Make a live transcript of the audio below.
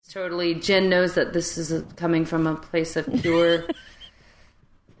totally. Jen knows that this is coming from a place of pure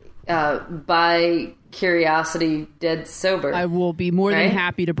by curiosity, dead sober. I will be more than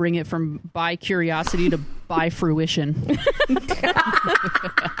happy to bring it from by curiosity to by fruition.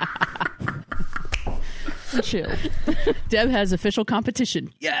 Chill. Deb has official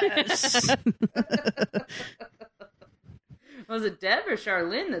competition. Yes. Was it Deb or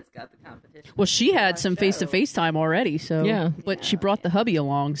Charlene that's got the competition? Well, she had some face-to-face time already, so yeah. But she brought the hubby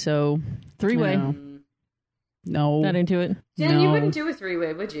along, so 3-way. No, Not into it. Jen, you wouldn't do a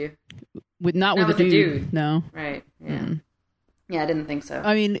 3-way, would you? Not with a dude. No. Right. Yeah. Yeah, I didn't think so.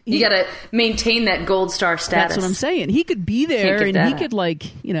 I mean, you got to maintain that gold star status. That's what I'm saying. He could be there and he could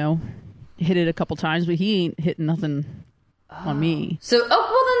hit it a couple times, but he ain't hitting nothing on me. So, well, then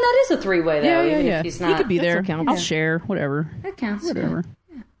that is a 3-way, though. Yeah. If he's not, he could be there. Count. I'll share, whatever. That counts. Whatever.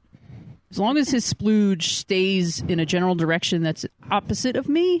 Yeah. As long as his splooge stays in a general direction that's opposite of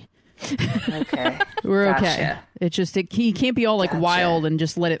me, okay, we're okay. It's just he can't be all wild and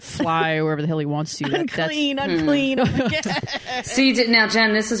just let it fly wherever the hell he wants to. Unclean. See, now,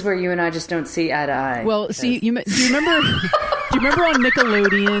 Jen, this is where you and I just don't see eye to eye. Well, see, do you remember? Do you remember on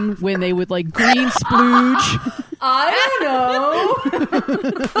Nickelodeon when they would green splooge? I don't know.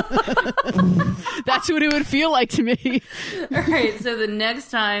 That's what it would feel like to me. All right, so the next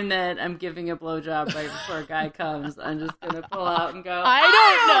time that I'm giving a blowjob right before a guy comes, I'm just going to pull out and go, I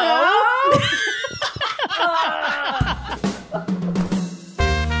don't know.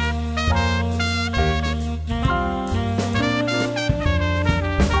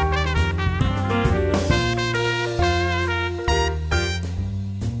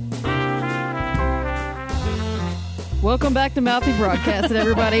 Welcome back to Mouthy Broadcasting,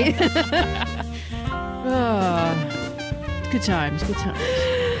 everybody. Good times.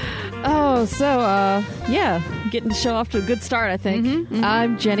 Oh, so, getting the show off to a good start, I think. Mm-hmm.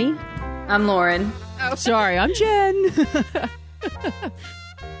 I'm Jenny. I'm Lauren. Oh, sorry, I'm Jen.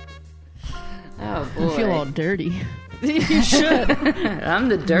 Oh, boy. I feel all dirty. You should. I'm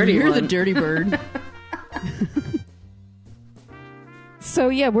the dirty You're one. the dirty bird. So,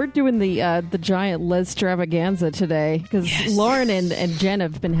 we're doing the giant Lestravaganza today because Lauren and Jen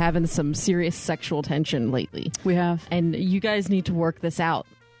have been having some serious sexual tension lately. We have. And you guys need to work this out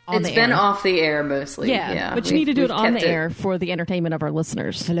on It's the been air. off the air mostly. Yeah, but you need to do it on the air for the entertainment of our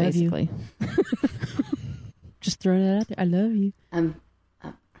listeners, I love basically. You. Just throw that out there. I love you.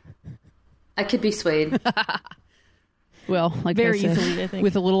 I could be swayed. Well, very I said, easily, I think.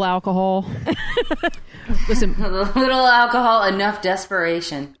 with a little alcohol. Listen, a little alcohol, enough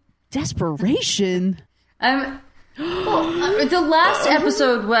desperation. Desperation? The last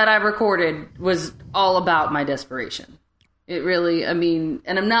episode that I recorded was all about my desperation. It really, and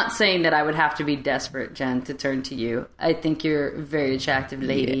I'm not saying that I would have to be desperate, Jen, to turn to you. I think you're a very attractive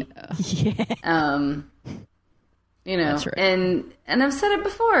lady. Yeah. That's right. And I've said it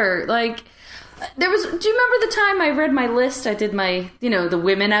before, do you remember the time I read my list? I did my, the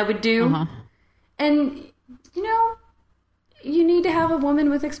women I would do. Uh-huh. And, you need to have a woman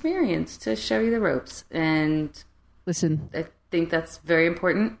with experience to show you the ropes. And listen, I think that's very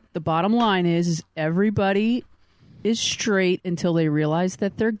important. The bottom line is everybody is straight until they realize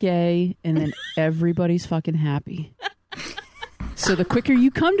that they're gay, and then everybody's fucking happy. So the quicker you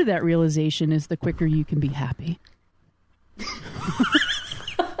come to that realization is the quicker you can be happy.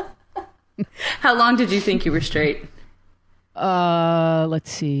 How long did you think you were straight?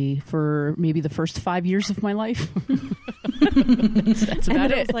 Let's see, for maybe the first 5 years of my life. That's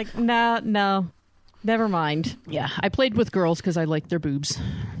about it. It's like, no, never mind. Yeah, I played with girls because I liked their boobs.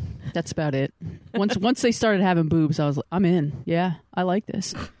 That's about it. Once they started having boobs, I was like, I'm in. Yeah, I like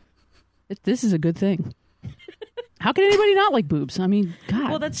this. This is a good thing. How can anybody not like boobs? I mean,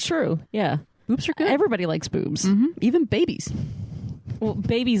 God. Well, that's true. Yeah. Boobs are good. Everybody likes boobs. Mm-hmm. Even babies. Well,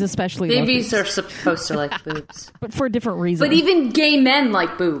 babies especially. Babies are supposed to like boobs. But for a different reason. But even gay men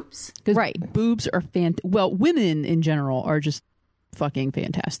like boobs. Right. Boobs are well, women in general are just fucking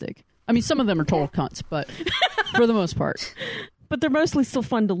fantastic. I mean, some of them are total cunts, but for the most part. But they're mostly still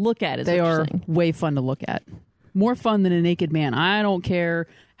fun to look at, They are way fun to look at. More fun than a naked man. I don't care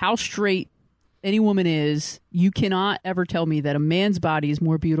how straight any woman is. You cannot ever tell me that a man's body is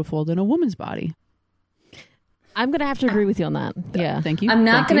more beautiful than a woman's body. I'm going to have to agree with you on that. Yeah. Thank you. I'm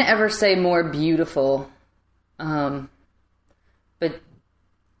not going to ever say more beautiful. But,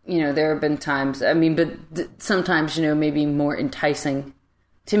 there have been times, sometimes, maybe more enticing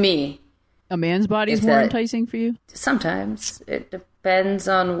to me. A man's body is more enticing for you? Sometimes. It depends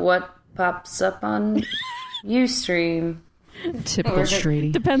on what pops up on Ustream. Typical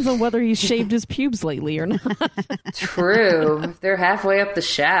straighty. Depends on whether he's shaved his pubes lately or not. True. If they're halfway up the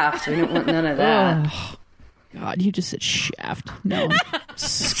shaft, we don't want none of that. Oh, God, you just said shaft. No, I'm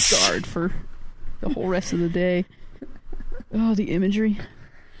scarred for the whole rest of the day. Oh, the imagery.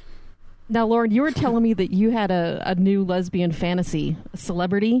 Now, Lauren, you were telling me that you had a new lesbian fantasy, a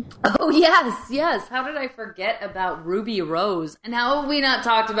celebrity. Oh, yes. How did I forget about Ruby Rose? And how have we not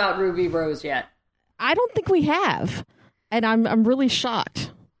talked about Ruby Rose yet? I don't think we have, and I'm really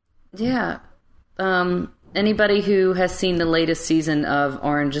shocked. Yeah. Anybody who has seen the latest season of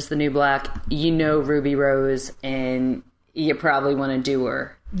Orange is the New Black, you know Ruby Rose, and you probably want to do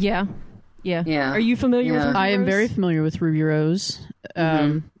her. Yeah. Yeah. Are you familiar with Ruby I am Rose? very familiar with Ruby Rose.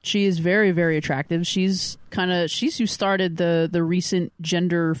 She is very, very attractive. She's who started the recent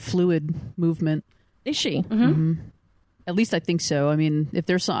gender fluid movement. Is she? Mm-hmm. At least I think so. I mean, if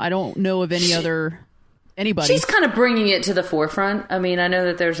there's some, I don't know of anybody. She's kind of bringing it to the forefront. I mean, I know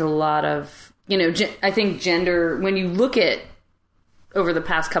that there's a lot of, I think gender, when you look at over the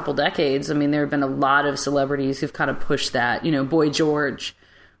past couple decades, I mean, there have been a lot of celebrities who've kind of pushed that. Boy George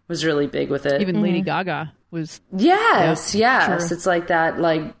was really big with it. Even Lady Gaga was. Yes. Sure. It's like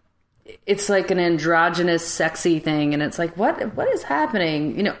that, it's like an androgynous, sexy thing. And it's like, what is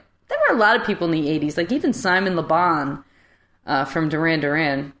happening? There were a lot of people in the 80s, like even Simon Le Bon from Duran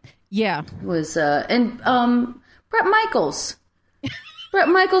Duran. Yeah. Was, and Bret Michaels. Bret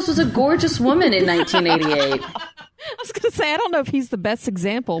Michaels was a gorgeous woman in 1988. I was going to say, I don't know if he's the best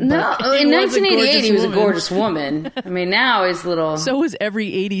example. But No, in 1988 he was a gorgeous woman. I mean, now he's little. So was every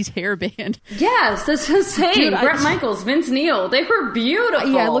 80s hair band. Yes, that's what I'm saying. Dude, Bret Michaels, Vince Neil, they were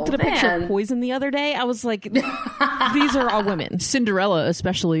beautiful. Yeah, I looked at a picture Man. of Poison the other day. I was like, these are all women. Cinderella,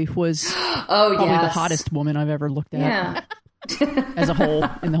 especially, was Oh, probably yes. the hottest woman I've ever looked at Yeah. as a whole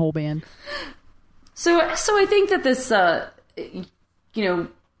in the whole band. So I think that this,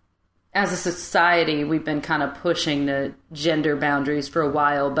 as a society, we've been kind of pushing the gender boundaries for a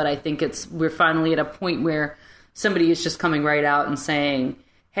while, but I think we're finally at a point where somebody is just coming right out and saying,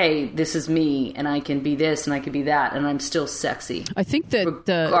 hey, this is me, and I can be this, and I can be that, and I'm still sexy. I think that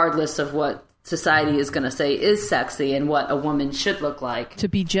Regardless of what society is going to say is sexy and what a woman should look like. to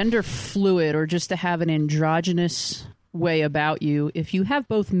be gender fluid or just to have an androgynous way about you, if you have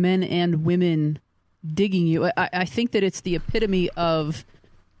both men and women digging you, I think that it's the epitome of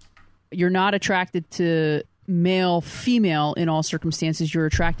you're not attracted to male, female in all circumstances. You're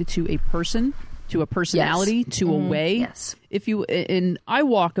attracted to a person, to a personality, to a way. Yes. And I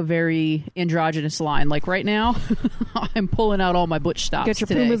walk a very androgynous line. Like right now, I'm pulling out all my butch stops. Get your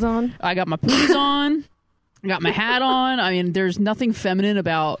today. Pumas on? I got my Pumas on. I got my hat on. I mean, there's nothing feminine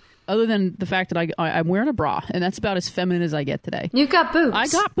about, other than the fact that I'm wearing a bra, and that's about as feminine as I get today. You've got boobs. I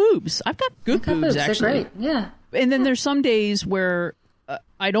got boobs. I've got good boobs, actually. They're great. Yeah. And then there's some days where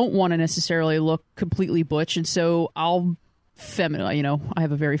I don't want to necessarily look completely butch, and so I'll feminine. I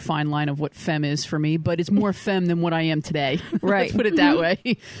have a very fine line of what femme is for me, but it's more femme than what I am today. Right. Let's put it that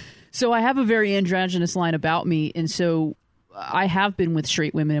way. So I have a very androgynous line about me, and so I have been with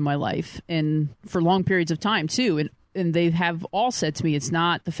straight women in my life, and for long periods of time too. And they have all said to me, it's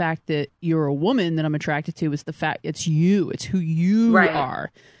not the fact that you're a woman that I'm attracted to, it's the fact it's you. It's who you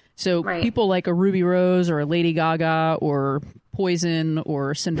are. So people like a Ruby Rose or a Lady Gaga or Poison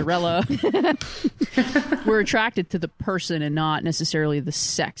or Cinderella, we're attracted to the person and not necessarily the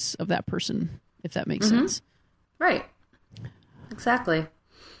sex of that person, if that makes sense. Right. Exactly.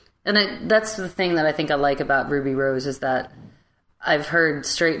 And that's the thing that I think I like about Ruby Rose is that I've heard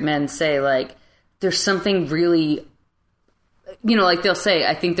straight men say, like, there's something really, like they'll say,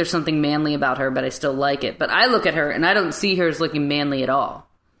 I think there's something manly about her, but I still like it. But I look at her and I don't see her as looking manly at all.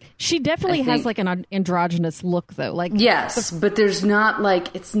 She definitely has like an androgynous look, though. Like yes, but there's not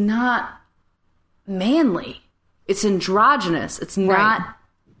it's not manly. It's androgynous. It's not.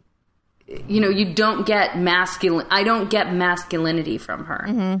 You don't get masculine. I don't get masculinity from her.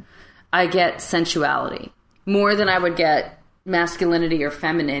 Mm-hmm. I get sensuality more than I would get masculinity or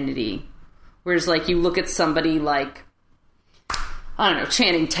femininity. Whereas, like, you look at somebody like, I don't know,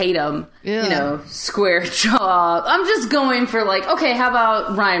 Channing Tatum, square jaw. I'm just going for okay, how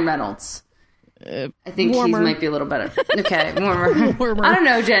about Ryan Reynolds? I think he might be a little better. Okay, warmer. I don't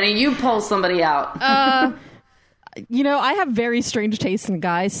know, Jenny. You pull somebody out. I have very strange taste in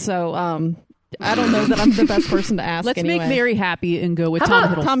guys, so I don't know that I'm the best person to ask. Let's make Mary happy and go with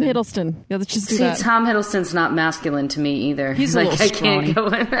Tom Hiddleston. Tom Hiddleston. Yeah, let's just do that. Tom Hiddleston's not masculine to me either. He's a little scrawny. I can't go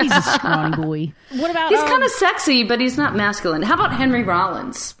with that. He's a scrawny boy. What about? He's kind of sexy, but he's not masculine. How about Henry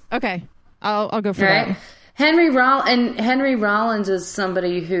Rollins? Okay, I'll go for that. Henry Rollins is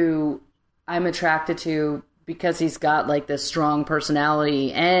somebody who I'm attracted to because he's got like this strong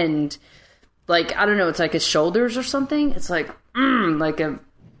personality and like, I don't know, it's like his shoulders or something. It's like, like a,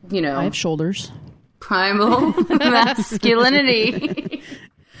 you know, I have shoulders. Primal masculinity.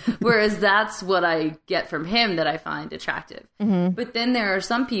 Whereas that's what I get from him that I find attractive. Mm-hmm. But then there are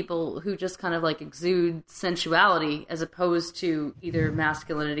some people who just kind of like exude sensuality as opposed to either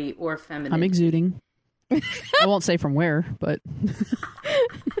masculinity or femininity. I'm exuding. I won't say from where, but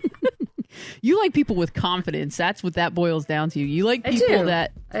you like people with confidence. That's what that boils down to. You like people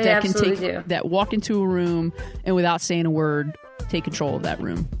that can that walk into a room and without saying a word, take control of that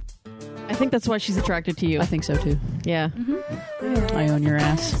room. I think that's why she's attracted to you. I think so too. Yeah. Mm-hmm. I own your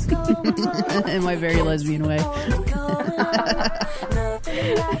ass in my very lesbian way.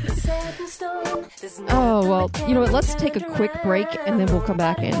 Oh, well, you know what? Let's take a quick break and then we'll come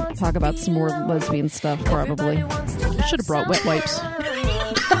back and talk about some more lesbian stuff, probably. I should have brought wet wipes.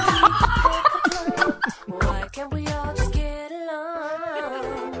 Why can't we all just get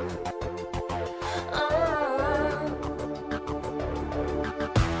along?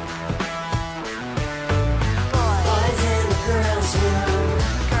 Boys in the girls' room,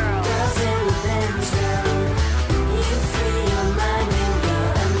 girls in the men's room. You free your mind and your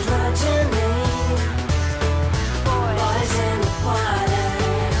androgyny. Boys in the parlor,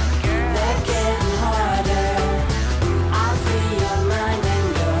 they're getting harder. I'll free your mind and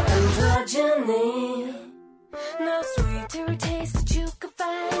your androgyny. No sweeter taste that you could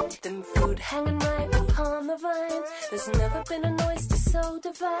find than fruit hanging ripe upon the vine. There's never been an oyster so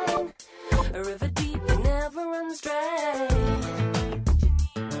divine, a river deep that never runs dry.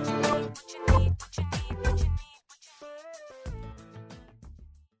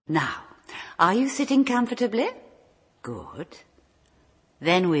 Now, are you sitting comfortably? Good.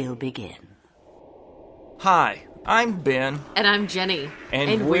 Then we'll begin. Hi, I'm Ben. And I'm Jenny.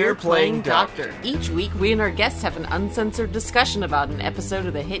 And we're playing Doctor. Each week, we and our guests have an uncensored discussion about an episode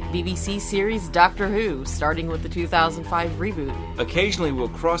of the hit BBC series Doctor Who, starting with the 2005 reboot. Occasionally, we'll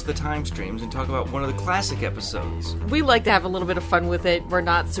cross the time streams and talk about one of the classic episodes. We like to have a little bit of fun with it. We're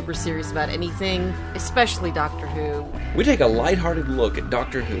not super serious about anything, especially Doctor Who. We take a lighthearted look at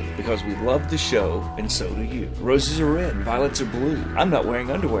Doctor Who because we love the show, and so do you. Roses are red, violets are blue. I'm not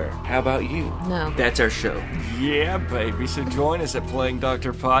wearing underwear. How about you? No. That's our show. Yeah, baby. So join us at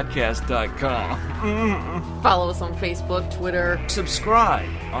playingdoctorpodcast.com. Follow us on Facebook, Twitter. Subscribe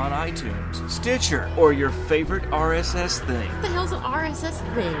on iTunes, Stitcher, or your favorite RSS thing. What the hell's an RSS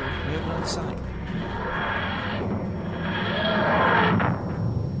thing? We have one site.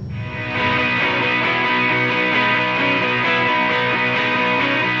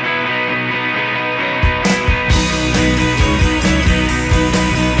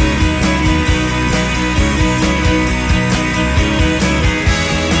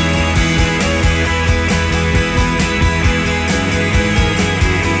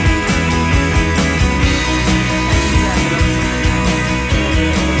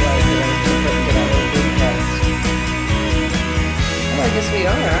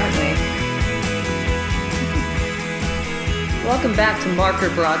 Welcome back to Marker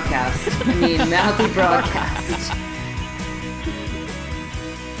Broadcast. Mouthy Broadcast.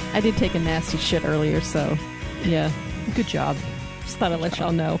 I did take a nasty shit earlier, so yeah. Good job. Just thought I'd let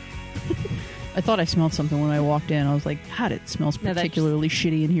y'all know. I thought I smelled something when I walked in. I was like, God, it smells particularly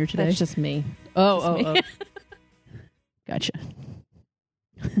shitty in here today. That's just me. Oh. Gotcha.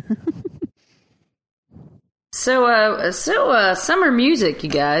 So, summer music,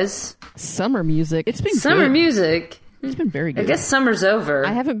 you guys. Summer music. It's been Summer good. music. It's been very good. I guess summer's over.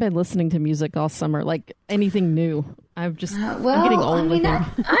 I haven't been listening to music all summer, like anything new. I'm getting old.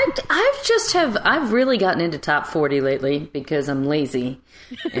 I've really gotten into top 40 lately because I'm lazy,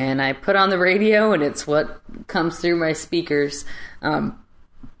 and I put on the radio and it's what comes through my speakers.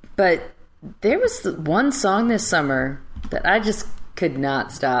 But there was one song this summer that I just could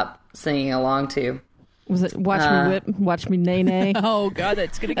not stop singing along to. Was it Watch Me Whip, Watch Me Nay Nay? Oh, God,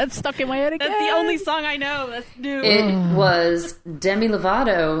 that's stuck in my head again. That's the only song I know. That's new. It was Demi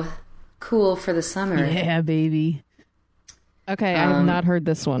Lovato, Cool for the Summer. Yeah, baby. Okay, I have not heard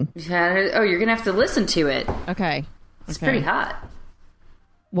this one. You're going to have to listen to it. Okay. It's pretty hot.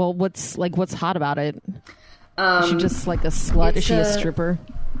 Well, what's hot about it? Is she just like a slut? Is she a stripper?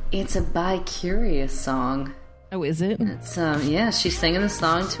 It's a bi-curious song. Oh, is it? It's she's singing the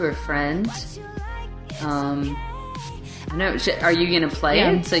song to her friend. No, are you going to play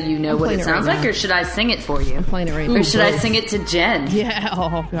it so you know what it sounds like, or should I sing it for you? I'm playing it right now. Or should I sing it to Jen? Yeah.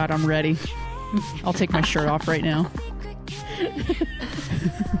 Oh, God, I'm ready. I'll take my shirt off right now.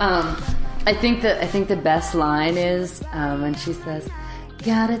 I think the best line is when she says,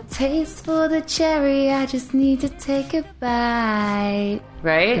 Got a taste for the cherry, I just need to take a bite.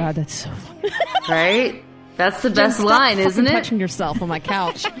 Right? God, that's so funny. Right? That's the Jen, best stop line, fucking isn't it? touching yourself on my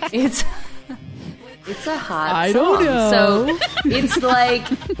couch. It's a hot I song. don't know. So it's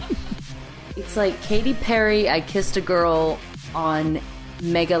like Katy Perry, I Kissed a Girl on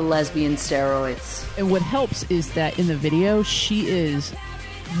mega lesbian steroids. And what helps is that in the video, she is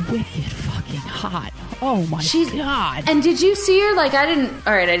wicked fucking hot. Oh my God. And did you see her? Like, I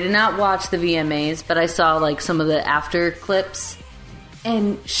did not watch the VMAs, but I saw like some of the after clips.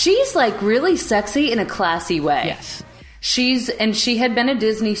 And she's like really sexy in a classy way. Yes. She had been a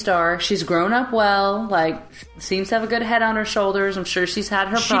Disney star. She's grown up well, like seems to have a good head on her shoulders. I'm sure she's had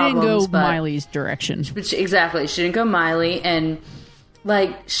her She problems. didn't go but Miley's direction. exactly. She didn't go Miley, and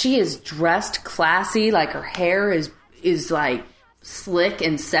like she is dressed classy, like her hair is like slick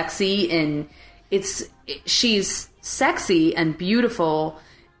and sexy, and she's sexy and beautiful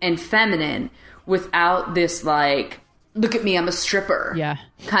and feminine without this like, look at me, I'm a stripper, Yeah.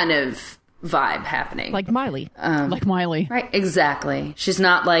 kind of vibe happening. Like Miley. Like Miley. Right, exactly. She's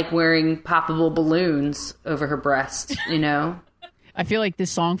not like wearing poppable balloons over her breast, you know? I feel like this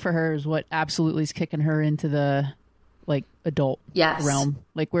song for her is what absolutely is kicking her into the like adult Yes. realm.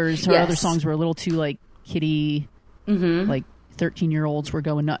 Like whereas her Yes. other songs were a little too like kiddie, like 13-year-olds were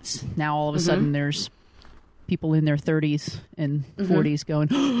going nuts. Now all of a sudden there's people in their 30s and 40s going,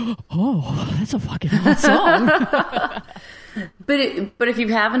 oh, that's a fucking hot song. But if you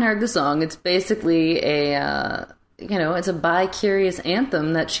haven't heard the song, it's basically it's a bi-curious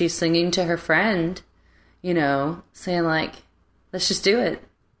anthem that she's singing to her friend, you know, saying like, let's just do it.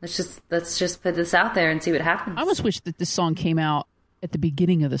 Let's just put this out there and see what happens. I almost wish that this song came out at the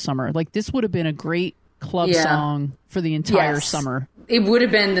beginning of the summer. Like this would have been a great club song for the entire Yes. summer. It would have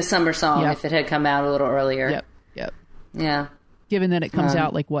been the summer song Yep. if it had come out a little earlier. Yep. Yeah. Given that it comes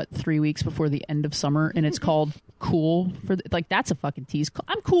out like 3 weeks before the end of summer, and it's called "Cool" for like that's a fucking tease.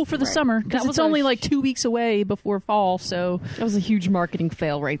 I'm cool for the summer because That it's was only like 2 weeks away before fall. So That was a huge marketing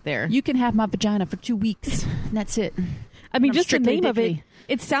fail right there. you can have my vagina for 2 weeks. And that's it. I mean, I'm just the strictly name of it, dickly.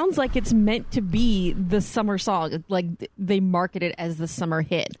 it sounds like it's meant to be the summer song. Like they market it as the summer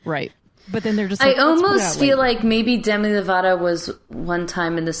hit. Right. But then they're just I like, let's put it almost out feel later. like maybe Demi Lovato was one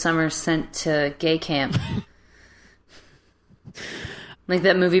time in the summer sent to gay camp. Like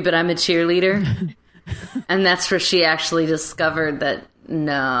that movie, But I'm a Cheerleader. And that's where she actually discovered that,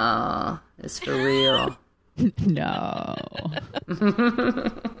 no, it's for real. No.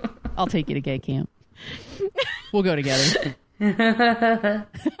 I'll take you to gay camp. We'll go together.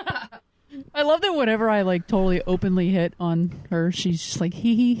 I love that whenever I like totally openly hit on her, she's just like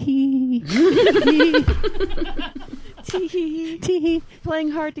hee hee hee. Tee hee. Tee hee.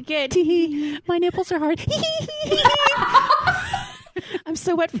 Playing hard to get. Tee hee. My nipples are hard. Hee hee hee. I'm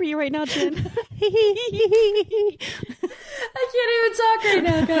so wet for you right now, Jen. I can't even talk right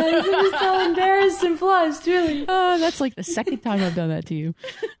now, guys. I'm just so embarrassed and flushed, really. That's like the second time I've done that to you.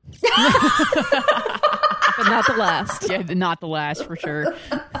 But not the last. Yeah, not the last for sure.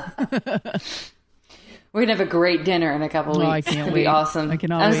 We're going to have a great dinner in a couple weeks. Oh, I can't It's gonna wait. be awesome. I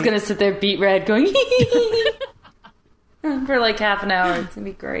cannot I'm just wait. going to sit there beat red going for like half an hour. It's going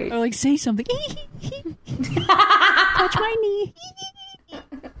to be great. Or like say something. Touch my knee.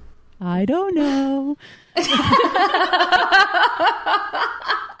 I don't know.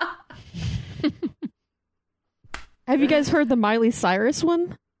 Have you guys heard the Miley Cyrus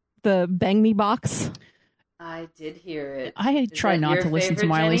one? The Bang Me box? I did hear it. I Is try that not your to listen to favorite,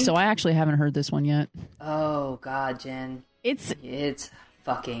 Miley, Jenny? so I actually haven't heard this one yet. Oh, God, Jen. It's It's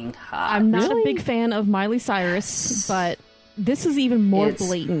fucking hot. I'm not Really? a big fan of Miley Cyrus, but this is even more It's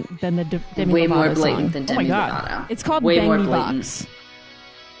blatant than the Demi way Lovato more song. blatant than Oh my Demi God. Lovato. It's called way Bang more Me blatant. Box.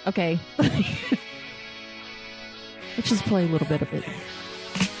 Okay. Let's just play a little bit of it.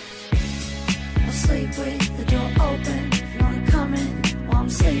 I'll sleep with the door open. If you wanna come in while I'm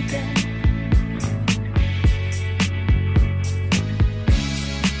sleeping.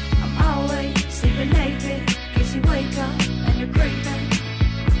 I'm always sleeping naked. In case you wake up and you're creeping.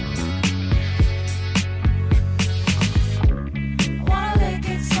 I wanna lick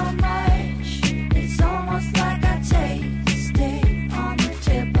it so much. It's almost like I taste it on the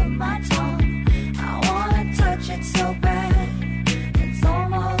tip of my tongue. I wanna touch it so bad. It's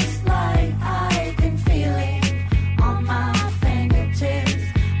almost like I can feel it on my fingertips.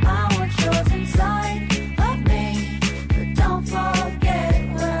 I want yours inside of me, but don't forget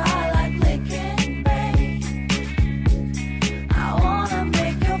where I like licking, babe. I wanna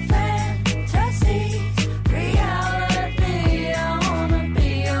make your fantasies reality. I wanna be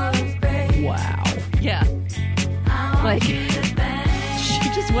yours, babe. Wow. Yeah. I wanna Like- be the best.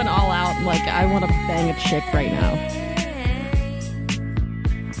 just went all out. And, like, I want to bang a chick right now.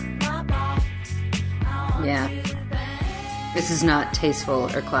 Yeah. This is not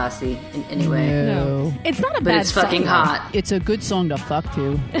tasteful or classy in any way. No. It's not a But bad it's fucking song, hot. It's a good song to fuck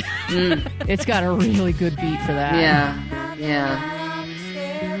to. It's got a really good beat for that. Yeah. Yeah.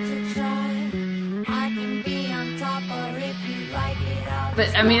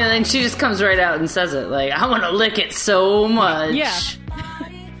 But, I mean, and she just comes right out and says it. Like, I want to lick it so much. Yeah.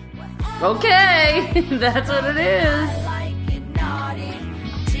 Okay. That's what it is.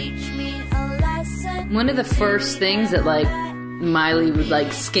 One of the first things that, like, Miley would,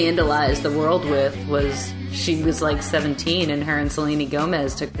 like, scandalize the world with was she was, like, 17 and her and Selena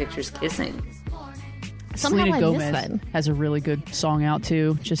Gomez took pictures kissing. Somehow Selena I missed Gomez that. has a really good song out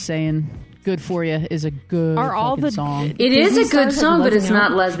too. Just saying, "Good for You" is a good Are all fucking the- song. It is Disney a good stars song, have but it's lesbian not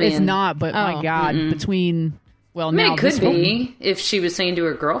albums? lesbian. It's not, but my Oh. God, between I mean, now it could this one- be if she was singing to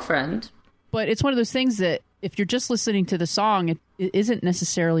her girlfriend. But it's one of those things that if you're just listening to the song, it isn't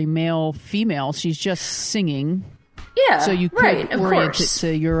necessarily male, female. She's just singing, Yeah. so you could right, of orient it course.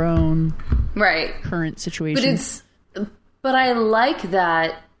 to your own Right. current situation. But I like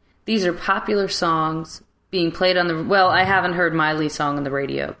that these are popular songs being played on the. Well, I haven't heard Miley's song on the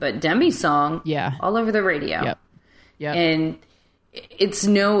radio, but Demi's song, Yeah. all over the radio. Yep. Yep. And it's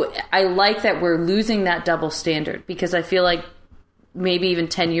I like that we're losing that double standard because I feel like maybe even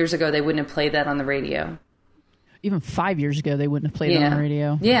 10 years ago they wouldn't have played that on the radio. Even 5 years ago, they wouldn't have played it on the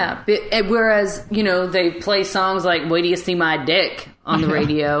radio. Yeah. But, whereas, they play songs like "Wait Till You See My Dick" on the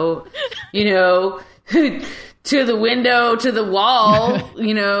radio, to the window, to the wall,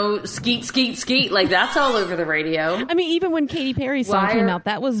 skeet, skeet, skeet. Like, that's all over the radio. I mean, even when Katy Perry's song Why came are- out,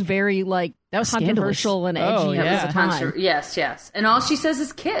 that was very, like, That was controversial and edgy scandalous. Oh, at yeah. the time. Yes. And all she says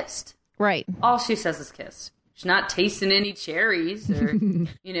is kissed. Right. All she says is kissed. She's not tasting any cherries or,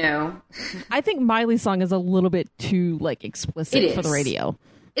 I think Miley's song is a little bit too, like, explicit It for the is. radio.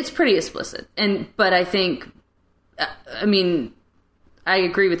 It's pretty explicit. But I think, I mean, I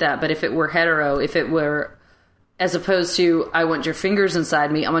agree with that. But if it were hetero, if it were, as opposed to, I want your fingers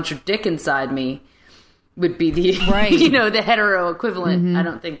inside me, I want your dick inside me, would be the, Right. the hetero equivalent. I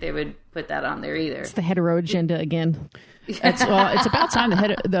don't think they would put that on there either. It's the hetero agenda again. It's about time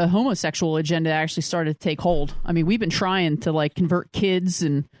the homosexual agenda actually started to take hold. I mean, we've been trying to like convert kids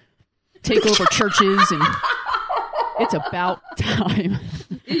and take over churches, and it's about time.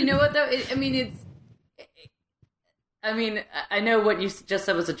 You know what, though? I know what you just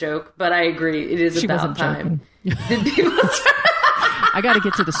said was a joke, but I agree. It is She about wasn't time. joking. Did people I got to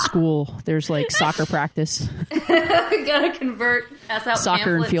get to the school. There's like soccer practice, gotta convert, pass out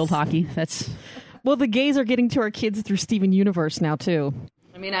soccer and pamphlets? field hockey. That's Well, the gays are getting to our kids through Steven Universe now, too.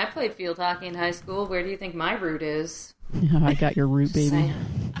 I mean, I played field hockey in high school. Where do you think my route is? I got your root, baby.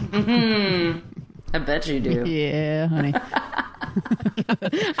 I bet you do. Yeah, honey.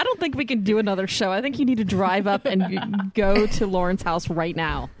 I don't think we can do another show. I think you need to drive up and go to Lauren's house right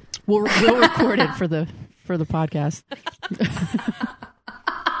now. We'll record it for the podcast.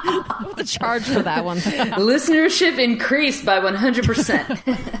 What's the charge for that one? Listenership increased by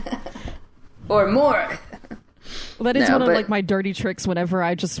 100%. Or more. Well, that is No, one of but- like my dirty tricks. Whenever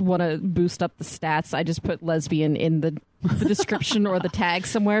I just want to boost up the stats, I just put lesbian in the description or the tag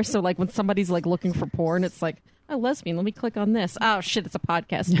somewhere. So like when somebody's like looking for porn, it's like, oh, lesbian. Let me click on this. Oh shit, it's a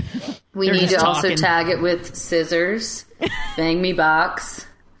podcast. We They're need just to also talking. tag it with scissors, bang me box,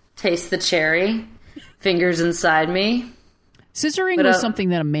 taste the cherry, fingers inside me. Scissoring But, was uh, something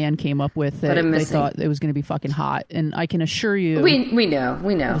that a man came up with that I'm they missing. thought it was going to be fucking hot, and I can assure you, We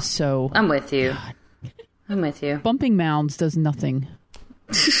know. so I'm with you. I'm with you. bumping mounds does nothing,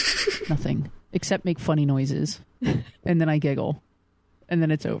 nothing except make funny noises, and then I giggle, and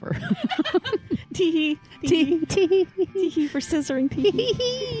then it's over. Tee tee tee tee for scissoring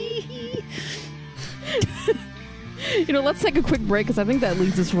tee. Let's take a quick break because I think that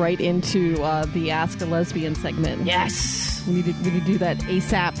leads us right into the Ask a Lesbian segment. Yes. We need to do that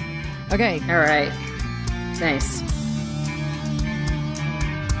ASAP. Okay. All right. Nice.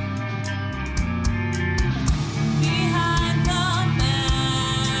 Behind the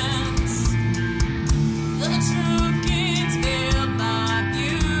mask, the truth gets veiled by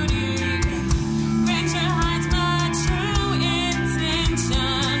beauty. Granger hides my true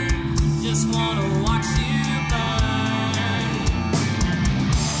intention. Just wanna watch you burn.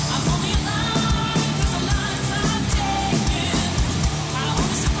 I'm only alive 'cause the lives I've taken. I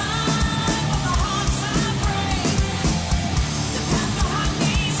only survive of the hearts I break.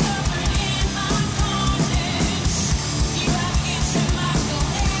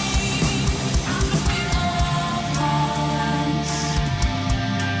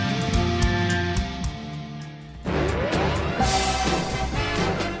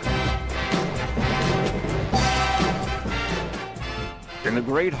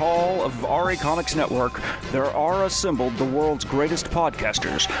 great hall of RA Comics Network, there are assembled the world's greatest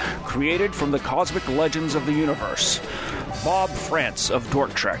podcasters, created from the cosmic legends of the universe. Bob France of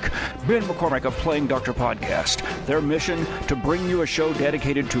Dork Trek, Ben McCormick of Playing Doctor Podcast. Their mission, to bring you a show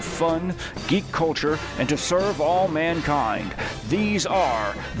dedicated to fun, geek culture, and to serve all mankind. These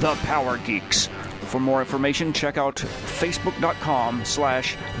are the Power Geeks. For more information, check out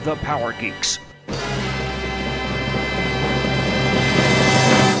facebook.com/thepowergeeks.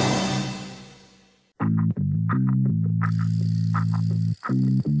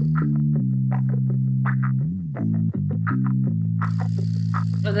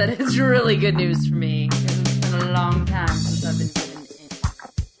 Well, that is really good news for me, because it's been a long time since I've been given it.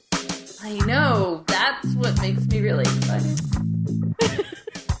 I know, that's what makes me really excited.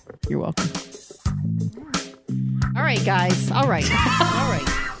 You're welcome. All right, guys. All right.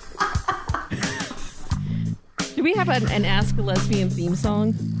 Do we have an Ask a Lesbian theme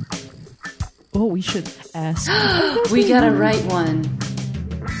song? Oh, we should ask. We gotta write one.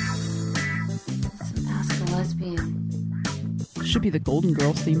 Let's ask a lesbian. Should be the Golden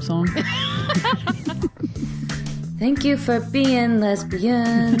Girls theme song. Thank you for being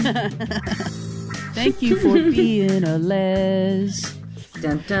lesbian. Thank you for being a les.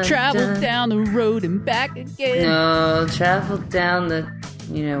 Dun, dun, Travel dun. down the road and back again. No, travel down the,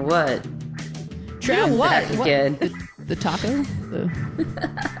 you know what? Travel Back again. The taco?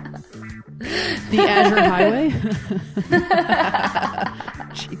 The Azure Highway?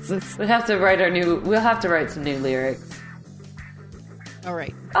 Jesus. We'll have to write some new lyrics. All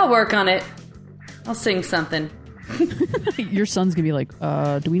right. I'll work on it. I'll sing something. Your son's gonna be like,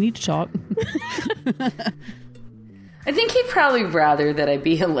 do we need to talk? I think he'd probably rather that I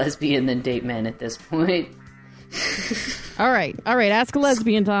be a lesbian than date men at this point. All right. Ask a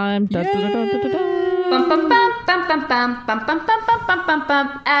Lesbian time. Dun, dun, dun, dun, dun, dun, dun. Bum, bum, bum, bum, bum, bum, bum, bum, bum, bum, bum, bum,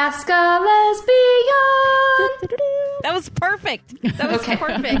 bum. Ask a lesbian. That was perfect.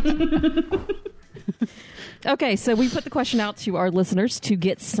 Perfect. Okay, so we put the question out to our listeners to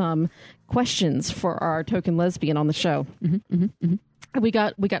get some questions for our token lesbian on the show. We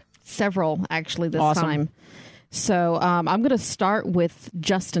got several actually this Awesome. time. So I'm going to start with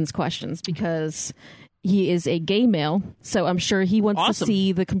Justin's questions because he is a gay male. So I'm sure he wants to Awesome.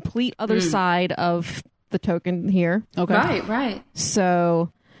 see the complete other side of the token here. Okay. Right. So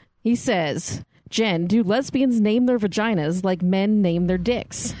he says, Jen, do lesbians name their vaginas like men name their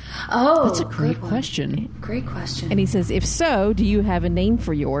dicks? Oh, That's a great good one. question. Great question. And he says, if so, do you have a name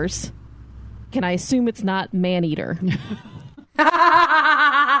for yours? Can I assume it's not man-eater?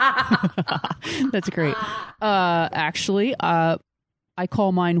 That's great. Actually, I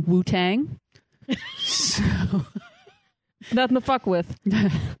call mine Wu-Tang. Nothing to fuck with.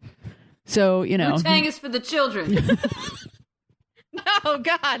 So, you know. Wu-Tang is for the children. Oh,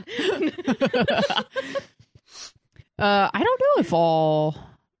 God. I don't know if all...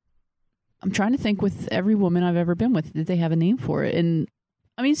 I'm trying to think with every woman I've ever been with, did they have a name for it? And,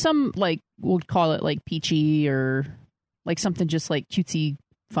 I mean, some, like, would call it, like, peachy or, like, something just, like, cutesy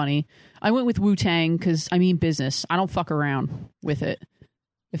funny. I went with Wu-Tang because I mean business. I don't fuck around with it.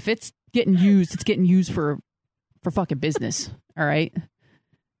 If it's getting used, it's getting used for fucking business. All right?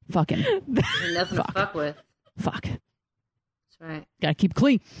 Fucking. There's nothing to fuck with. Fuck. That's right. Gotta keep it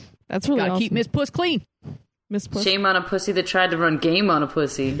clean. That's really Gotta awesome. keep Miss Puss clean. Miss Puss. Shame on a pussy that tried to run game on a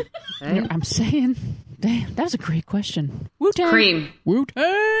pussy. Right? I'm saying. Damn, that was a great question. Wu-Tang. Cream.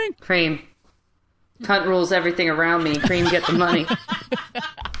 Wu-Tang. Cream. Cunt rules everything around me. Cream get the money.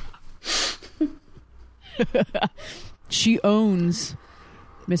 She owns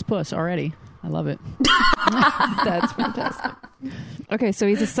Miss Puss already. I love it. That's fantastic. Okay, so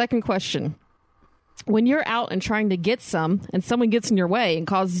he's a second question. When you're out and trying to get some, and someone gets in your way and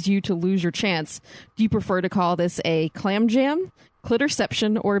causes you to lose your chance, do you prefer to call this a clam jam,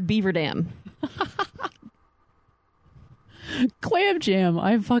 clitorception, or beaver dam? Clam jam.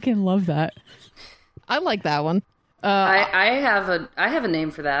 I fucking love that. I like that one. I have a name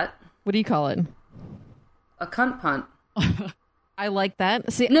for that. What do you call it? A cunt punt. I like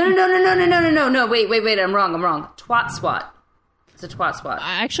that. See, No. Wait. I'm wrong. Twat swat. It's a twat swat.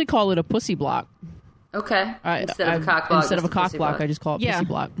 I actually call it a pussy block. Okay. Instead of a cock block. Instead of a it's cock pussy block, I just call it Yeah. pussy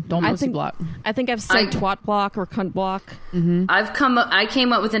block. Don't I pussy think- block. I think I've said twat block or cunt block. I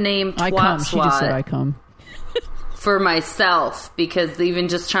came up with the name I twat come. She just said swat I come. for myself because even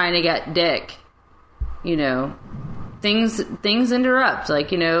just trying to get dick, you know, things interrupt.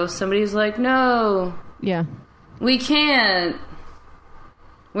 Like, you know, somebody's like, no, Yeah. we can't.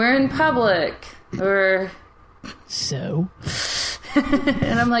 We're in public. Or So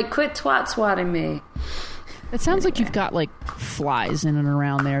and I'm like, quit twat swatting me. It sounds like you've got like flies in and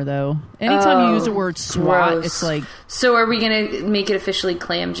around there, though. Anytime you use the word swat, gross. it's like So are we gonna make it officially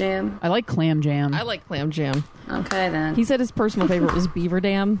clam jam? I like clam jam. I like clam jam. Okay then. He said his personal favorite was Beaver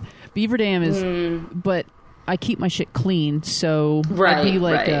Dam. Beaver Dam is, but I keep my shit clean, so I'd Right, be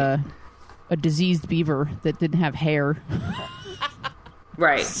like right. a diseased beaver that didn't have hair.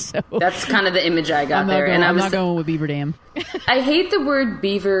 Right. So That's kind of the image I got I'm not there. going, And I'm not going with Beaver Dam. I hate the word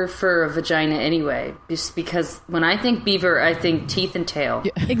beaver for a vagina anyway, just because when I think beaver, I think teeth and tail.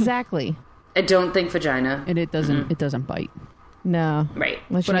 Exactly. I don't think vagina. And it doesn't bite. No. Right.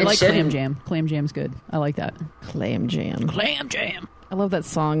 Unless But I you like shouldn't. clam jam. Clam jam's good. I like that. clam jam. Clam jam. I love that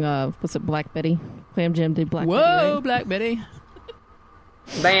song. Was it Black Betty? Clam Jam did Black Betty. Whoa, right? Black Betty.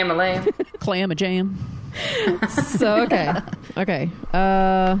 Bam a lamb. Clam a jam. So okay.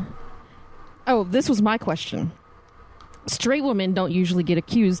 Oh, this was my question. Straight women don't usually get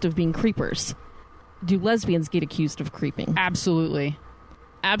accused of being creepers. Do lesbians get accused of creeping? Absolutely.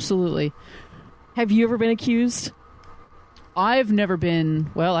 Absolutely. Have you ever been accused? I've never been,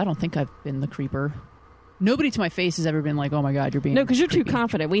 well, I don't think I've been the creeper. Nobody to my face has ever been like, oh my God, you're being No, because you're too creepy.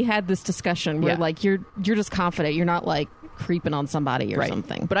 confident. We had this discussion where Yeah. like you're just confident. You're not like creeping on somebody or Right.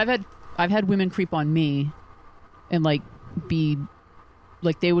 something. But I've had women creep on me and like be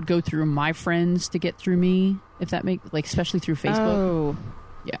like they would go through my friends to get through me, if that make like especially through Facebook. Oh,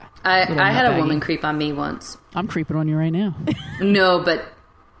 Yeah. I Little had a nutbaggy. woman creep on me once. I'm creeping on you right now. No, but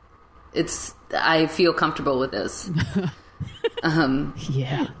I feel comfortable with this.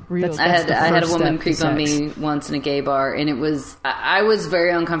 Yeah. real. I had a first woman step to creep on sex. me once in a gay bar, and I was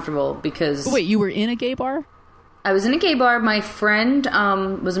very uncomfortable because Wait, you were in a gay bar? I was in a gay bar. My friend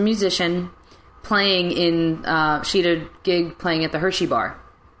was a musician playing in. She had a gig playing at the Hershey Bar.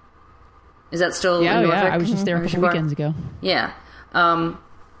 Is that still Yeah, in yeah. Norfolk? I was just there a Hershey couple Bar? weekends ago. Yeah.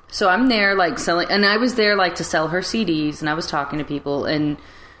 So I'm there like selling, and I was there like to sell her CDs, and I was talking to people, and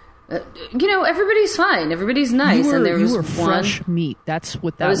everybody's fine, everybody's nice, and there was you were one. fresh meat. That's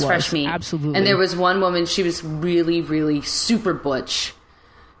what that It was fresh meat, Absolutely. And there was one woman. She was really, really super butch,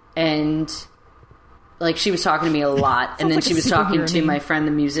 and like she was talking to me a lot, and then like she a was talking superhero to name. my friend,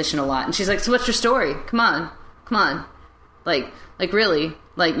 the musician, a lot, and she's like, "So what's your story? Come on, like really,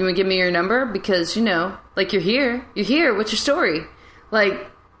 like you want to give me your number because like you're here. What's your story?" Like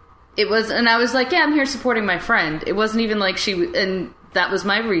it was, and I was like, "Yeah, I'm here supporting my friend." It wasn't even like and that was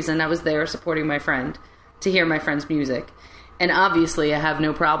my reason. I was there supporting my friend to hear my friend's music. And obviously I have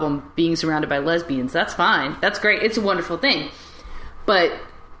no problem being surrounded by lesbians. That's fine. That's great. It's a wonderful thing. But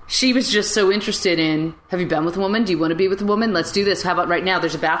she was just so interested in, have you been with a woman? Do you want to be with a woman? Let's do this. How about right now?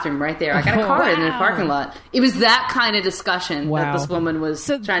 There's a bathroom right there. I got a car in the parking lot. It was that kind of discussion that Wow. this woman was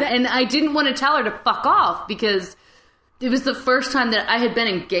So trying that- and I didn't want to tell her to fuck off because it was the first time that I had been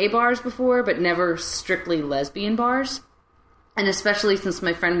in gay bars before, but never strictly lesbian bars. And especially since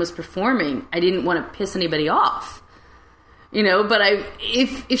my friend was performing, I didn't want to piss anybody off. But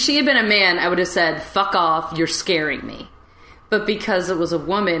if she had been a man, I would have said, fuck off, you're scaring me. But because it was a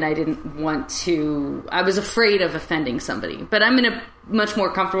woman, I didn't want to, I was afraid of offending somebody. But I'm in a much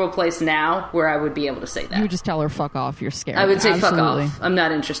more comfortable place now where I would be able to say that. You would just tell her, "Fuck off, you're scared." I would say, Absolutely. fuck off. I'm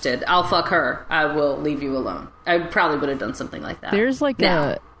not interested. I'll fuck her. I will leave you alone. I probably would have done something like that. There's like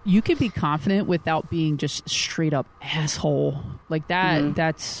Now. you could be confident without being just straight up asshole. Like that, Mm-hmm.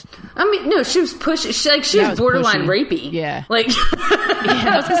 that's... I mean, no, she was pushy. She That was was borderline pushy. rapey. Yeah. Like,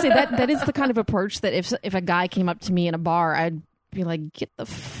 I was gonna say that is the kind of approach that if a guy came up to me in a bar, I'd be like, "Get the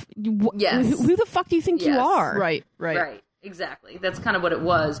Yes. who the fuck do you think you Yes. are?" Right. right, exactly. That's kind of what it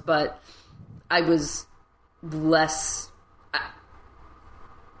was, but I was less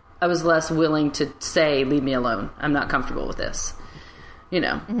willing to say, leave me alone. I'm not comfortable with this.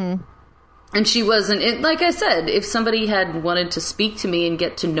 Mm-hmm. And she wasn't, like I said, if somebody had wanted to speak to me and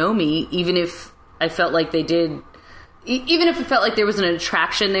get to know me, even if I felt like they did, even if it felt like there was an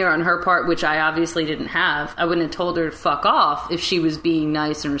attraction there on her part, which I obviously didn't have, I wouldn't have told her to fuck off if she was being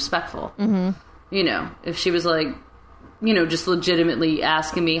nice and respectful. Mm-hmm. If she was like, just legitimately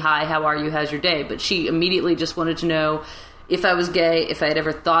asking me, hi, how are you? How's your day? But she immediately just wanted to know if I was gay, if I had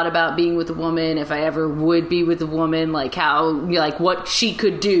ever thought about being with a woman, if I ever would be with a woman, like what she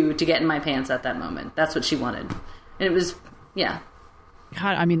could do to get in my pants at that moment. That's what she wanted. And it was, yeah.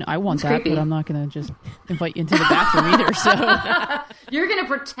 God, I mean, I want It's that, creepy. but I'm not going to just invite you into the bathroom either, so... You're going to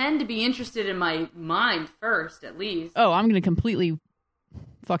pretend to be interested in my mind first, at least. Oh, I'm going to completely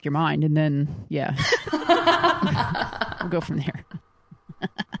fuck your mind, and then, yeah. We'll go from there.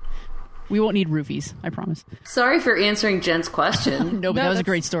 We won't need roofies, I promise. Sorry for answering Jen's question. No, but No, that was a that's-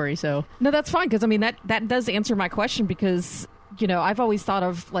 great story, so... No, that's fine because I mean that does answer my question because I've always thought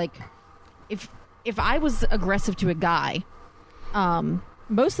of like if if I was aggressive to a guy,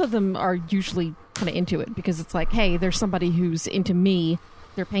 most of them are usually kind of into it because it's like, hey, there's somebody who's into me.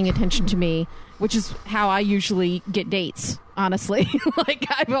 They're paying attention to me, which is how I usually get dates, honestly. Like,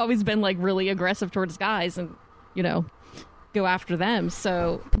 I've always been, like, really aggressive towards guys and, you know, go after them.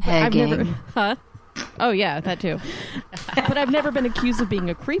 So I've never... Huh? Oh, yeah, that too. But I've never been accused of being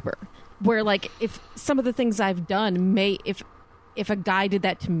a creeper. Where, like, if some of the things I've done if a guy did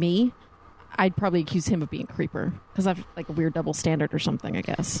that to me, I'd probably accuse him of being a creeper. Because I've, like, a weird double standard or something, I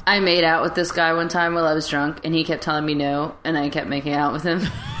guess. I made out with this guy one time while I was drunk, and he kept telling me no, and I kept making out with him.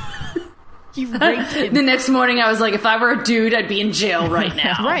 You raped him. The next morning, I was like, if I were a dude, I'd be in jail right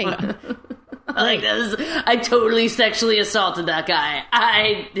now. Right. Like, I totally sexually assaulted that guy.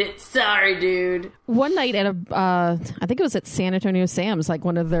 Sorry, dude. One night at I think it was at San Antonio Sam's, like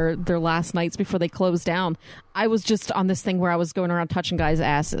one of their last nights before they closed down, I was just on this thing where I was going around touching guys'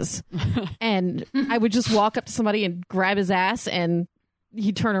 asses. And I would just walk up to somebody and grab his ass, and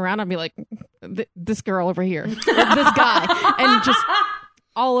he'd turn around and be like, this girl over here, this guy, and just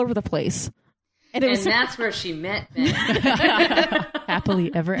all over the place. And that's where she met me. Happily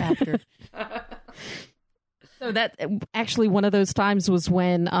ever after. So that actually one of those times was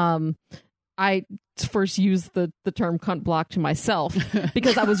when I first used the term cunt block to myself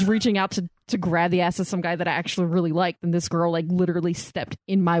because I was reaching out to grab the ass of some guy that I actually really liked, and this girl like literally stepped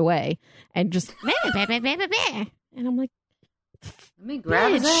in my way and just and I'm like, let me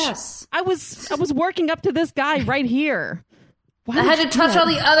grab his ass. I was working up to this guy right here. I had to touch all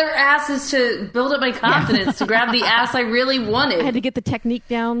the other asses to build up my confidence to grab the ass I really wanted. I had to get the technique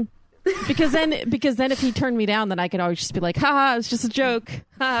down. Because then if he turned me down, then I could always just be like, haha, it was just a joke.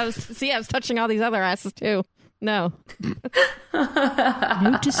 I was touching all these other asses too. No.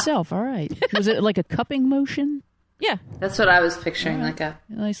 Note to self, all right. Was it like a cupping motion? Yeah. That's what I was picturing, like a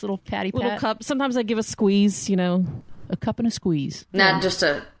nice little patty pat. Little cup. Sometimes I give a squeeze, you know. A cup and a squeeze. Not just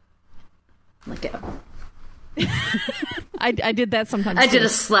a... like a... I did that sometimes. I did a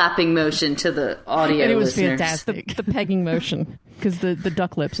slapping motion to the audio and it was listeners. fantastic. The pegging motion. Because the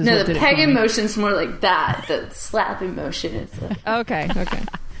duck lips is no, what the did it for me. pegging motion's more like that. The slapping motion is Okay.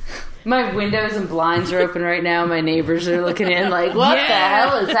 My windows and blinds are open right now. My neighbors are looking in like, what the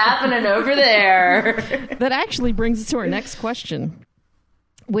hell is happening over there? That actually brings us to our next question,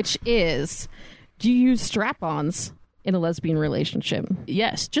 which is, do you use strap-ons in a lesbian relationship?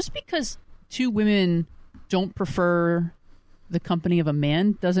 Yes. Just because two women don't prefer the company of a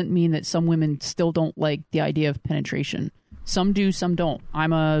man doesn't mean that some women still don't like the idea of penetration. Some do, some don't. I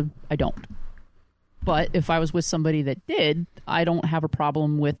don't. But if I was with somebody that did, I don't have a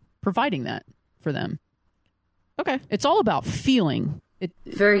problem with providing that for them. Okay. It's all about feeling.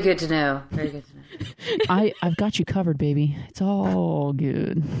 Very good to know. Very good to know. I've got you covered, baby. It's all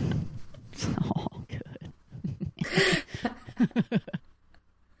good. It's all good.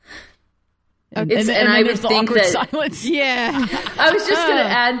 And I would think that silence. Yeah. I was just going to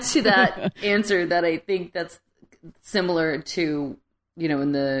add to that answer that I think that's similar to, you know,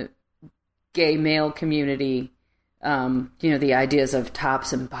 in the gay male community, you know, the ideas of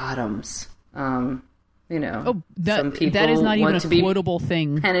tops and bottoms. You know, some people that is not even want a to quotable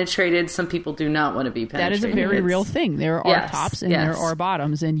thing. Penetrated. Some people do not want to be penetrated. That is a very real thing. There are tops and there are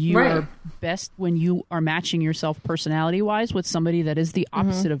bottoms, and you are best when you are matching yourself personality-wise with somebody that is the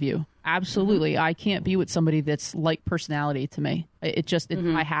opposite of you. Absolutely. I can't be with somebody that's like personality to me. It just,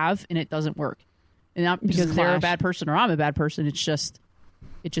 I have, and it doesn't work. And not because they're a bad person or I'm a bad person. It just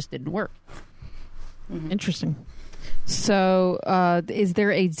didn't work. Interesting. So, is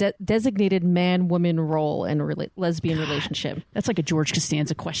there a designated man-woman role in a lesbian relationship? That's like a George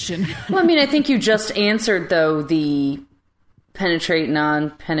Costanza question. Well, I mean, I think you just answered, though, the penetrate,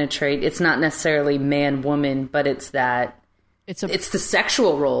 non-penetrate. It's not necessarily man-woman, but it's that... It's the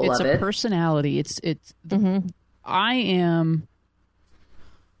sexual role of it. It's a personality. I am...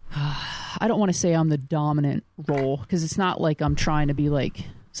 I don't want to say I'm the dominant role, because it's not like I'm trying to be like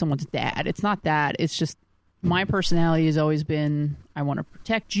someone's dad. It's not that. It's just... my personality has always been, I want to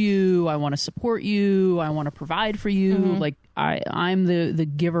protect you, I want to support you, I want to provide for you. Like, I'm the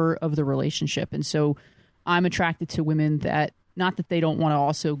giver of the relationship. And so I'm attracted to women that, not that they don't want to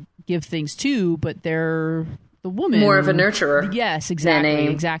also give things to, but they're the woman. More of a nurturer. Yes,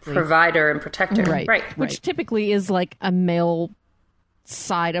 exactly. Than a provider and protector. Right. Which typically is like a male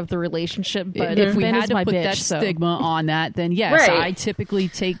side of the relationship, but if we Ben had is to my put bitch, that so. stigma on that, then yes, I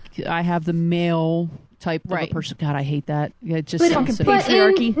typically I have the male type of a person. God, I hate that. It just sounds so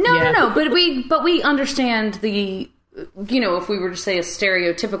patriarchy. No. But we understand the, you know, if we were to say a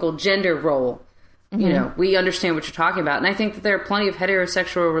stereotypical gender role, You know, we understand what you're talking about. And I think that there are plenty of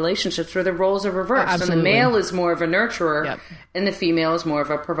heterosexual relationships where the roles are reversed. And the absolutely. male is more of a nurturer Yep. and the female is more of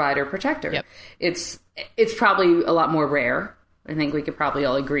a provider protector. Yep. It's probably a lot more rare. I think we could probably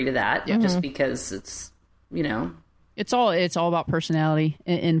all agree to that just because it's, you know. It's all about personality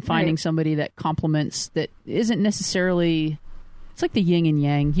and finding Right. somebody that complements, that isn't necessarily. It's like the yin and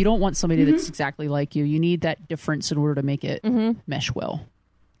yang. You don't want somebody that's exactly like you. You need that difference in order to make it mesh well.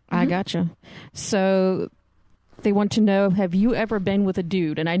 I gotcha. So they want to know, have you ever been with a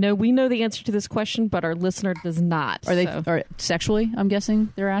dude? And I know we know the answer to this question, but our listener does not. Are they so. are sexually? I'm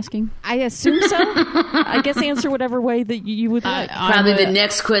guessing they're asking. I assume so. I guess answer whatever way that you would like. Probably the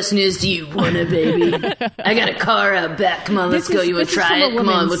next question is, do you want it, baby? I got a car out back. Come on, let's This go. is- You want this to is try from a it? Come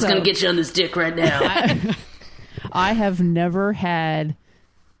on, woman, what's so- going to get you on this dick right now? I have never had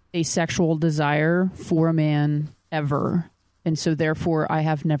a sexual desire for a man ever. And so therefore I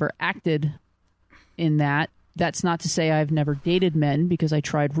have never acted in that. That's not to say I've never dated men, because I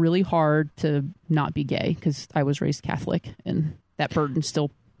tried really hard to not be gay because I was raised Catholic and that burden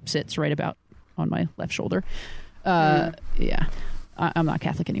still sits right about on my left shoulder. Yeah, I'm not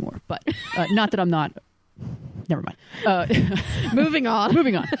Catholic anymore, but not that I'm not. Never mind. Moving on.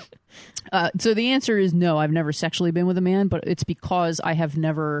 Moving on. So the answer is no, I've never sexually been with a man, but it's because I have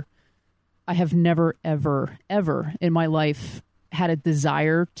never ever in my life had a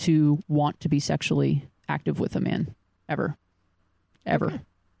desire to want to be sexually active with a man. Ever.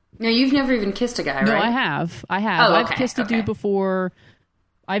 No, you've never even kissed a guy, No, right? I have. Oh, I've okay, kissed a dude before.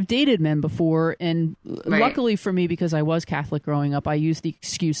 I've dated men before, and luckily for me, because I was Catholic growing up, I used the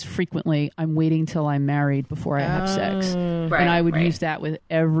excuse frequently, I'm waiting till I'm married before I have sex. Right, And I would right. use that with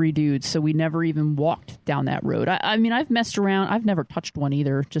every dude, so we never even walked down that road. I mean, I've messed around. I've never touched one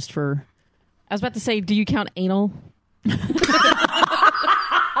either, just for... I was about to say, do you count anal?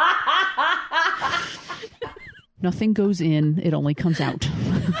 Nothing goes in, it only comes out.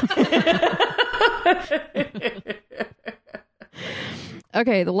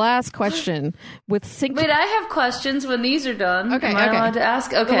 Okay, the last question. With sync. Wait, I have questions when these are done. Okay, Am I okay. allowed to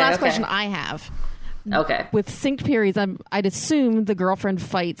ask? Okay, the last okay. question I have. Okay. With synced periods, I'd assume the girlfriend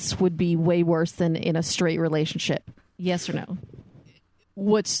fights would be way worse than in a straight relationship. Yes or no?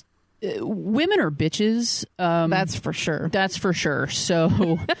 What's... women are bitches. That's for sure. That's for sure.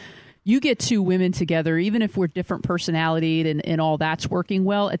 So you get two women together, even if we're different personality and all that's working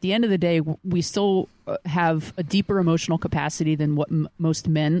well, at the end of the day, we still have a deeper emotional capacity than what most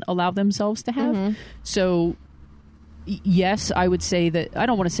men allow themselves to have. So yes, I would say that, I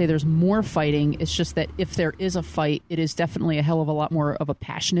don't want to say there's more fighting. It's just that if there is a fight, it is definitely a hell of a lot more of a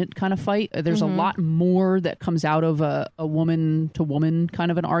passionate kind of fight. There's a lot more that comes out of a woman to woman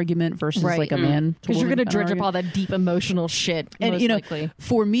kind of an argument versus Right. like a man to Because you're woman going to kind of dredge up argument. all that deep emotional shit. And most you know, likely.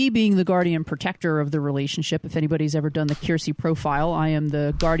 for me being the guardian protector of the relationship, if anybody's ever done the Kiersey profile, I am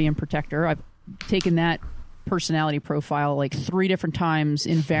the guardian protector. I've taken that personality profile like 3 different times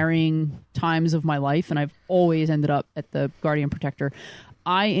in varying times of my life, and I've always ended up at the guardian protector.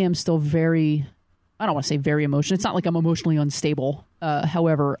 I am still very, I don't want to say very emotional. It's not like I'm emotionally unstable.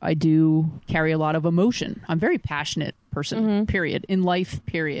 However, I do carry a lot of emotion. I'm a very passionate person, period. In life,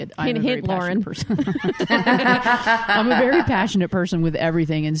 period. I'm a very hint, Lauren. passionate person. I'm a very passionate person with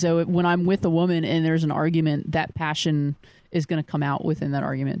everything. And so when I'm with a woman and there's an argument, that passion is going to come out within that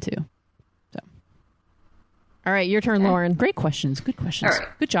argument too. All right, your turn, Lauren. Great questions. Good questions. All right.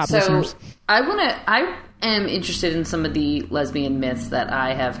 Good job, So listeners. I am interested in some of the lesbian myths that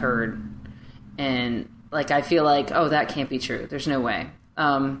I have heard, and like I feel like, oh, that can't be true. There's no way.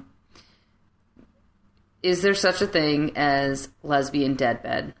 Is there such a thing as lesbian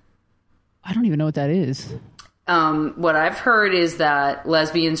deadbed? I don't even know what that is. What I've heard is that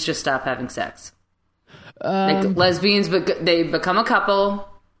lesbians just stop having sex. Like lesbians, they become a couple.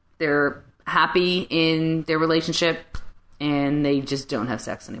 They're happy in their relationship, and they just don't have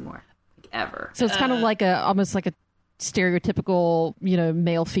sex anymore, like, ever. So it's kind of like almost like a stereotypical,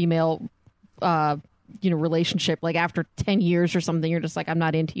 male female, relationship. Like after 10 years or something, you're just like, I'm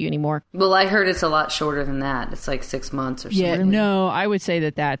not into you anymore. Well, I heard it's a lot shorter than that. It's like 6 months or something. Yeah, no, I would say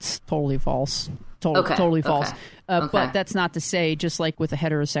that that's totally false. Okay, Totally false. okay, But okay. that's not to say, just like with a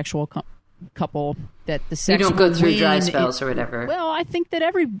heterosexual couple, that the You sex don't go will through dry wane. spells or whatever. Well, I think that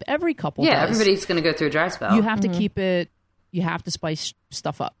every couple yeah, does. everybody's going to go through a dry spell. You have to keep it, you have to spice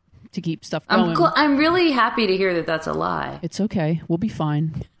stuff up to keep stuff going. I'm really happy to hear that that's a lie. It's okay. We'll be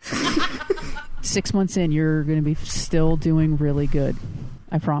fine. 6 months in, you're going to be still doing really good.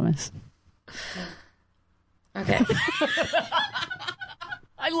 I promise. Okay.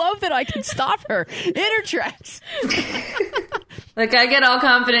 I love that I can stop her in her tracks. Like, I get all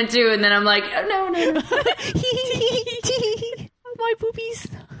confident too, and then I'm like, oh, no. My boobies.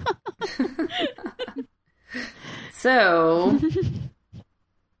 So,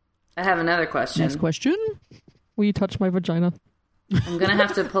 I have another question. Next question. Will you touch my vagina? I'm going to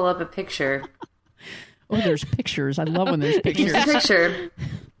have to pull up a picture. Oh, there's pictures. I love when there's pictures. Here's a picture.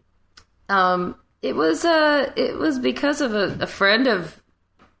 It was because of a friend of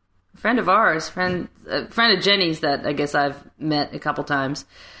ours, a friend of Jenny's that I guess I've met a couple times,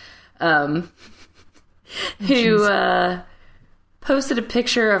 who posted a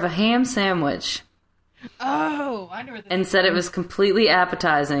picture of a ham sandwich. Oh, I know. And said it was completely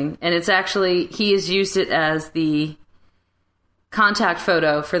appetizing, and it's actually he has used it as the contact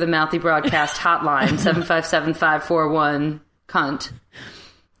photo for the Mouthy Broadcast hotline 757-541 cunt.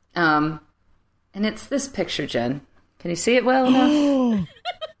 And it's this picture, Jen. Can you see it well enough?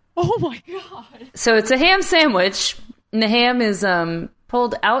 Oh my god! So it's a ham sandwich, and the ham is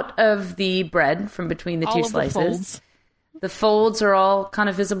pulled out of the bread from between the two slices. The folds are all kind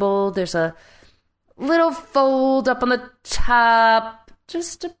of visible. There's a little fold up on the top,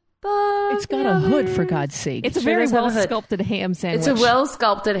 just above. It's got a hood, for God's sake. It's a very well sculpted ham sandwich. It's a well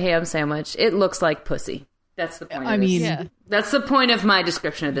sculpted ham sandwich. It looks like pussy. That's the point. That's the point of my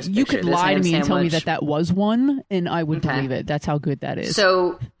description of this picture. You could lie to me and tell me that was one, and I would believe it. That's how good that is.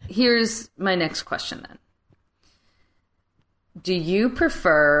 So here's my next question then. Do you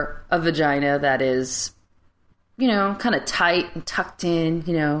prefer a vagina that is, kind of tight and tucked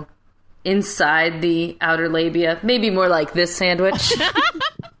in, inside the outer labia? Maybe more like this sandwich.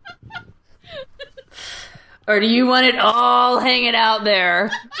 Or do you want it all hanging out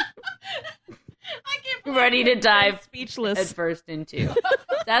there? Ready to dive speechless at first into.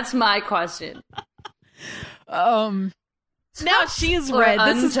 That's my question. Now she's red.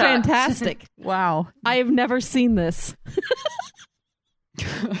 This is fantastic. Wow. I have never seen this.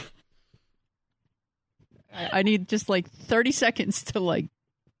 I need just 30 seconds to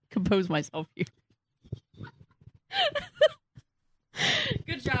compose myself here.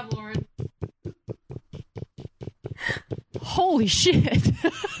 Good job, Lauren. Holy shit.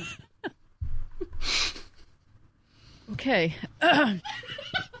 Okay.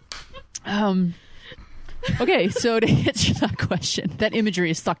 Okay, so to answer that question, that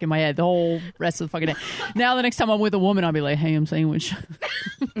imagery is stuck in my head the whole rest of the fucking day. Now the next time I'm with a woman, I'll be like, ham sandwich.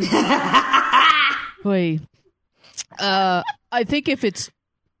 Wait. I think if it's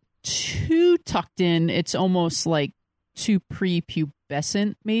too tucked in, it's almost like too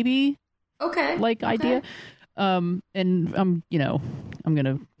prepubescent, maybe. Okay. Idea. And I'm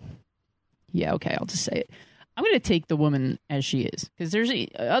gonna. Yeah, okay, I'll just say it. I'm going to take the woman as she is. Because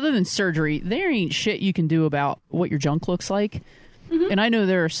other than surgery, there ain't shit you can do about what your junk looks like. Mm-hmm. And I know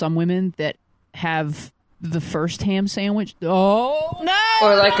there are some women that have the first ham sandwich. Oh, no!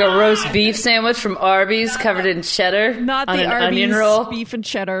 Or a roast beef sandwich from Arby's covered in cheddar. Not on the an Arby's onion roll. Beef and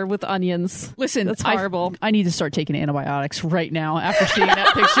cheddar with onions. Listen, that's horrible. I need to start taking antibiotics right now after seeing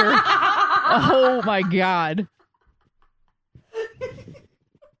that picture. Oh, my God.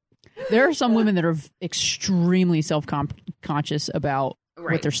 There are some women that are extremely self-conscious about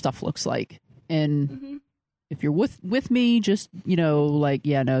what their stuff looks like. And if you're with me, just, no,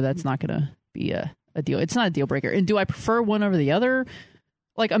 that's not going to be a deal. It's not a deal breaker. And do I prefer one over the other?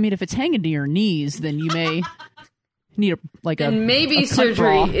 If it's hanging to your knees, then you may need maybe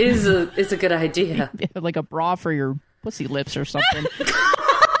surgery is a good idea. Like a bra for your pussy lips or something.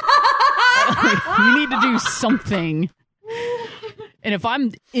 You need to do something. And if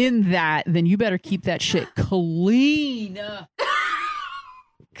I'm in that, then you better keep that shit clean.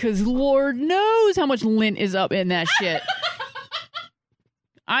 Because Lord knows how much lint is up in that shit.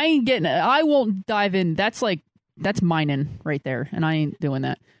 I won't dive in. That's mining right there. And I ain't doing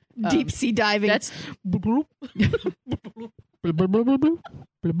that. Deep sea diving. That's...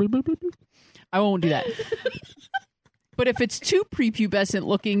 I won't do that. But if it's too prepubescent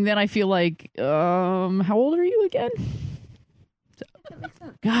looking, then I feel like, how old are you again?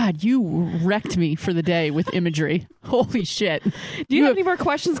 God, you wrecked me for the day with imagery. Holy shit. Do you have any more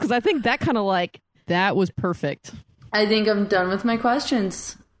questions? Because I think that kind of that was perfect. I think I'm done with my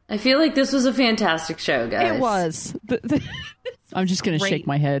questions. I feel like this was a fantastic show, guys. It was. I'm just going to shake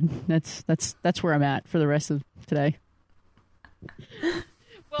my head. That's where I'm at for the rest of today.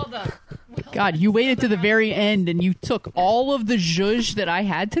 Well done. God, you waited to the very end and you took all of the zhuzh that I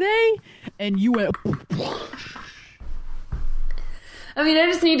had today and you went... I mean, I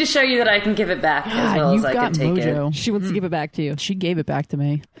just need to show you that I can give it back as well as I can take mojo. it. She wants to give it back to you. She gave it back to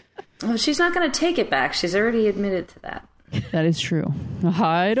me. Well, she's not going to take it back. She's already admitted to that. That is true.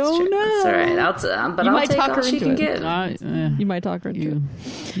 I don't know. That's all right. But You I'll might take talk all her she into can it. give. You might talk her into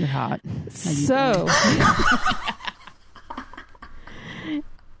it. You're hot. So,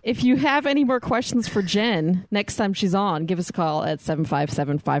 if you have any more questions for Jen, next time she's on, give us a call at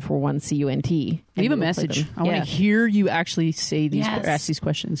 757-541-CUNT. Leave a message. I want to hear you actually say these, ask these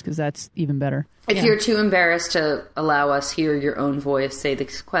questions, because that's even better. If you're too embarrassed to allow us hear your own voice say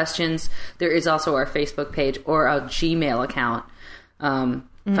these questions, there is also our Facebook page or our Gmail account. Find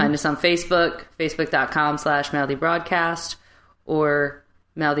us on Facebook, facebook.com/MouthyBroadcast or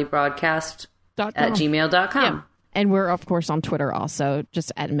MouthyBroadcast@gmail.com. Yeah. And we're, of course, on Twitter also,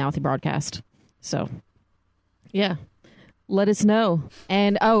 just at Mouthy Broadcast. So, yeah. Let us know.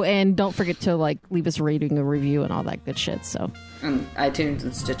 And don't forget to leave us a rating, a review, and all that good shit. So, And iTunes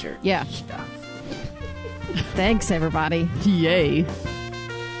and Stitcher. yeah. Stuff. Thanks, everybody. Yay.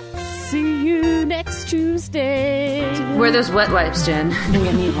 See you next Tuesday. Wear those wet wipes, Jen. I think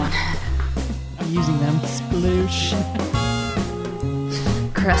I need one. I'm using them. Sploosh.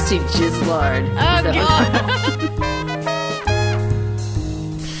 Crusty jizzlard. Oh, God.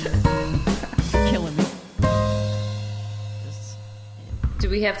 Killing me. Do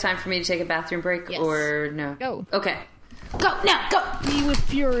we have time for me to take a bathroom break Yes. or no? Go. Okay. Go now, go. Be with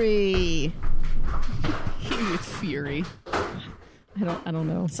fury. With fury. I don't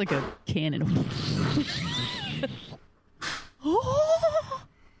know. It's like a cannon.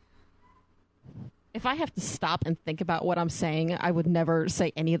 If I have to stop and think about what I'm saying, I would never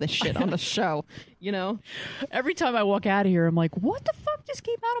say any of this shit on the show. You know? Every time I walk out of here, I'm like, what the fuck just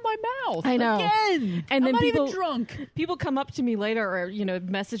came out of my mouth? I know. Again. And then I'm not people even drunk. People come up to me later or,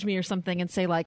 message me or something and say like,